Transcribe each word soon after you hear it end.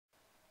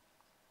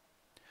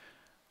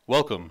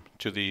Welcome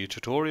to the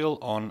tutorial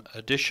on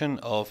addition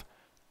of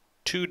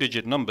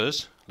two-digit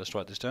numbers. Let's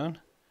write this down.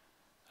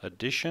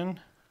 Addition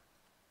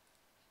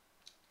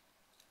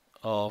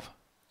of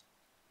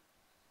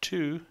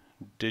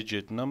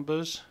two-digit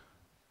numbers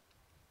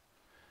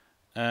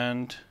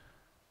and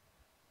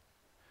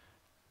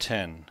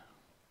 10.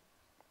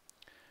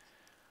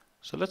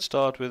 So let's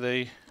start with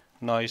a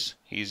nice,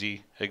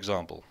 easy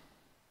example.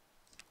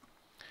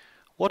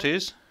 What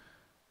is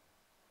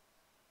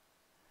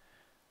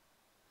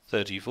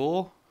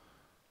 34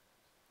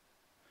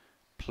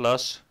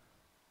 plus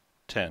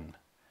 10?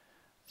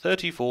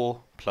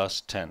 34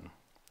 plus 10.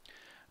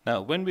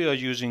 Now, when we are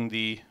using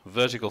the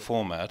vertical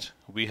format,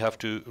 we have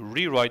to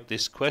rewrite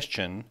this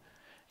question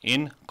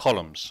in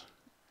columns.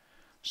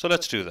 So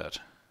let's do that.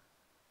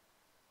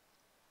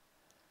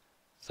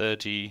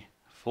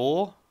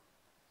 34,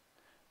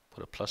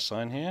 put a plus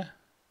sign here,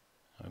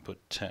 and we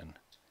put 10.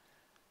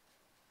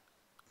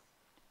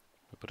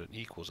 We put an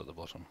equals at the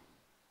bottom.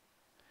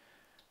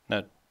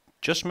 Now,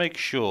 just make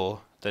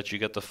sure that you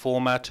get the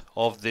format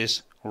of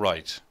this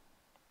right.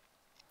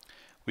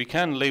 We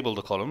can label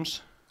the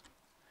columns.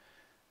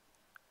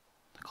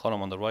 The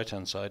column on the right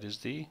hand side is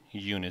the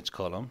units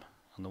column,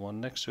 and the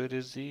one next to it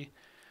is the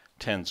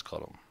tens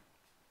column.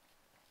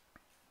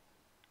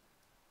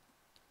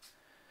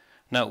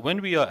 Now,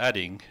 when we are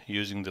adding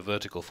using the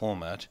vertical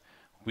format,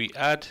 we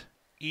add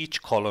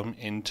each column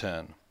in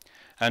turn,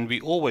 and we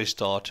always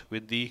start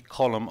with the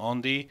column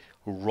on the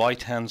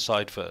right hand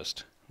side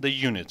first, the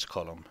units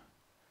column.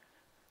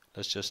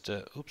 Let's just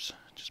let's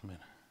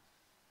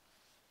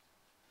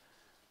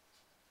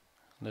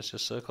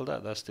just circle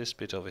that. That's this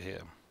bit over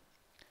here.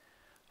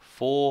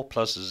 4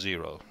 plus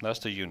 0, that's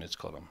the units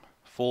column.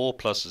 4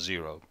 plus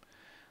 0,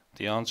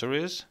 the answer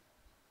is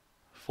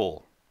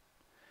 4.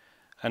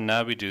 And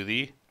now we do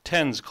the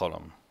tens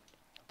column.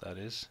 That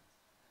is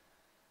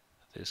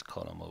this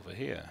column over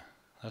here.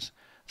 That's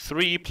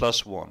 3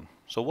 plus 1.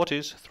 So what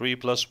is 3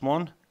 plus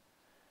 1?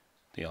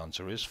 The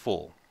answer is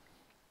 4.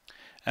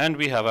 And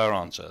we have our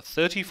answer.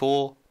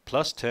 34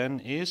 plus 10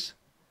 is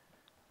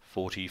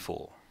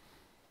 44.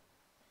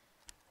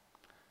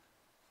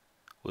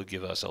 We'll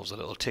give ourselves a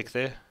little tick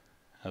there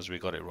as we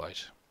got it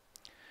right.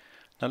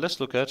 Now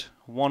let's look at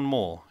one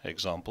more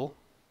example.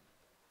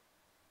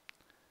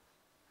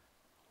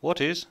 What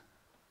is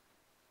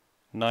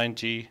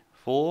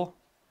 94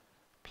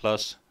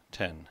 plus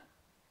 10?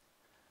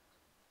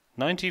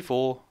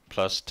 94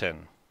 plus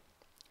 10.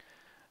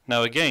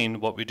 Now again,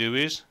 what we do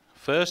is,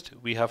 first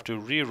we have to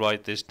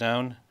rewrite this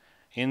down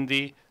in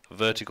the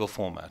vertical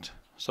format.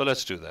 So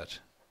let's do that.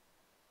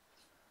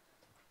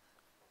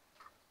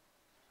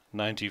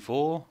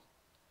 94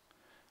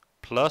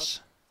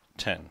 plus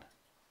 10.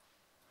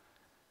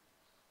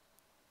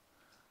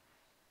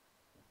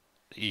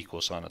 The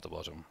equal sign at the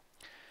bottom.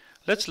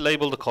 Let's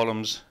label the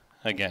columns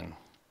again.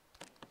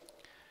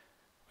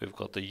 We've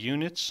got the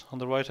units on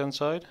the right hand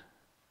side,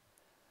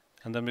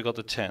 and then we've got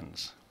the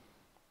tens.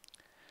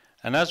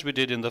 And as we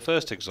did in the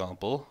first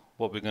example,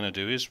 what we're going to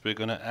do is we're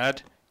going to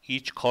add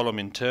each column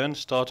in turn,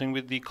 starting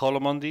with the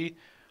column on the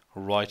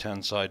right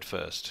hand side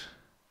first.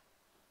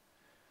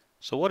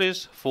 So what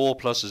is 4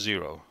 plus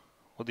 0?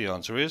 Well, the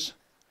answer is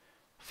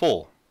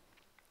 4.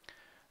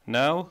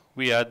 Now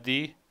we add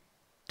the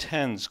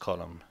tens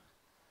column.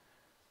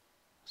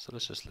 So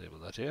let's just label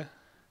that here.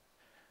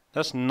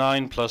 That's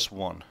 9 plus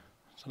 1.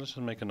 So let's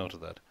just make a note of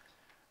that.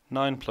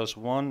 9 plus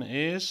 1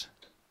 is,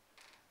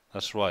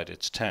 that's right,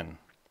 it's 10.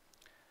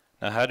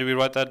 Now how do we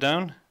write that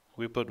down?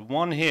 We put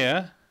 1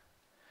 here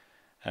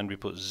and we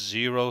put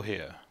 0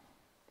 here.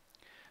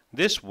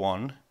 This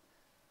 1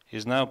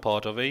 is now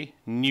part of a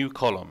new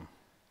column.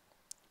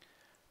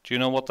 Do you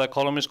know what that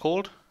column is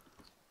called?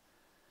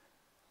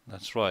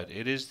 That's right,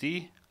 it is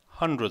the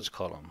hundreds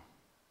column.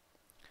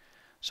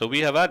 So we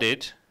have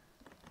added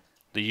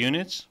the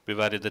units, we've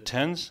added the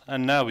tens,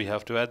 and now we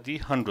have to add the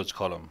hundreds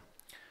column.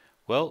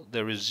 Well,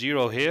 there is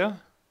 0 here,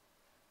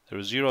 there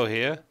is 0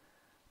 here,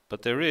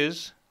 but there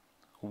is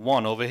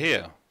 1 over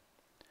here.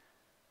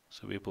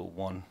 So we put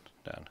 1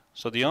 down.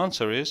 So the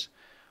answer is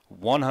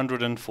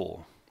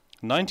 104.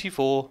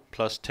 94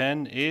 plus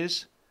 10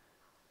 is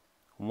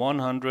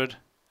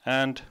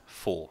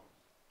 104.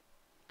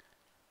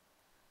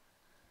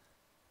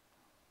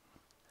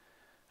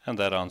 And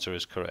that answer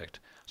is correct.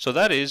 So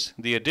that is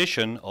the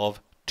addition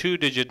of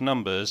two-digit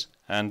numbers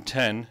and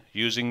 10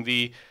 using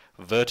the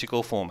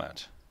vertical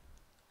format.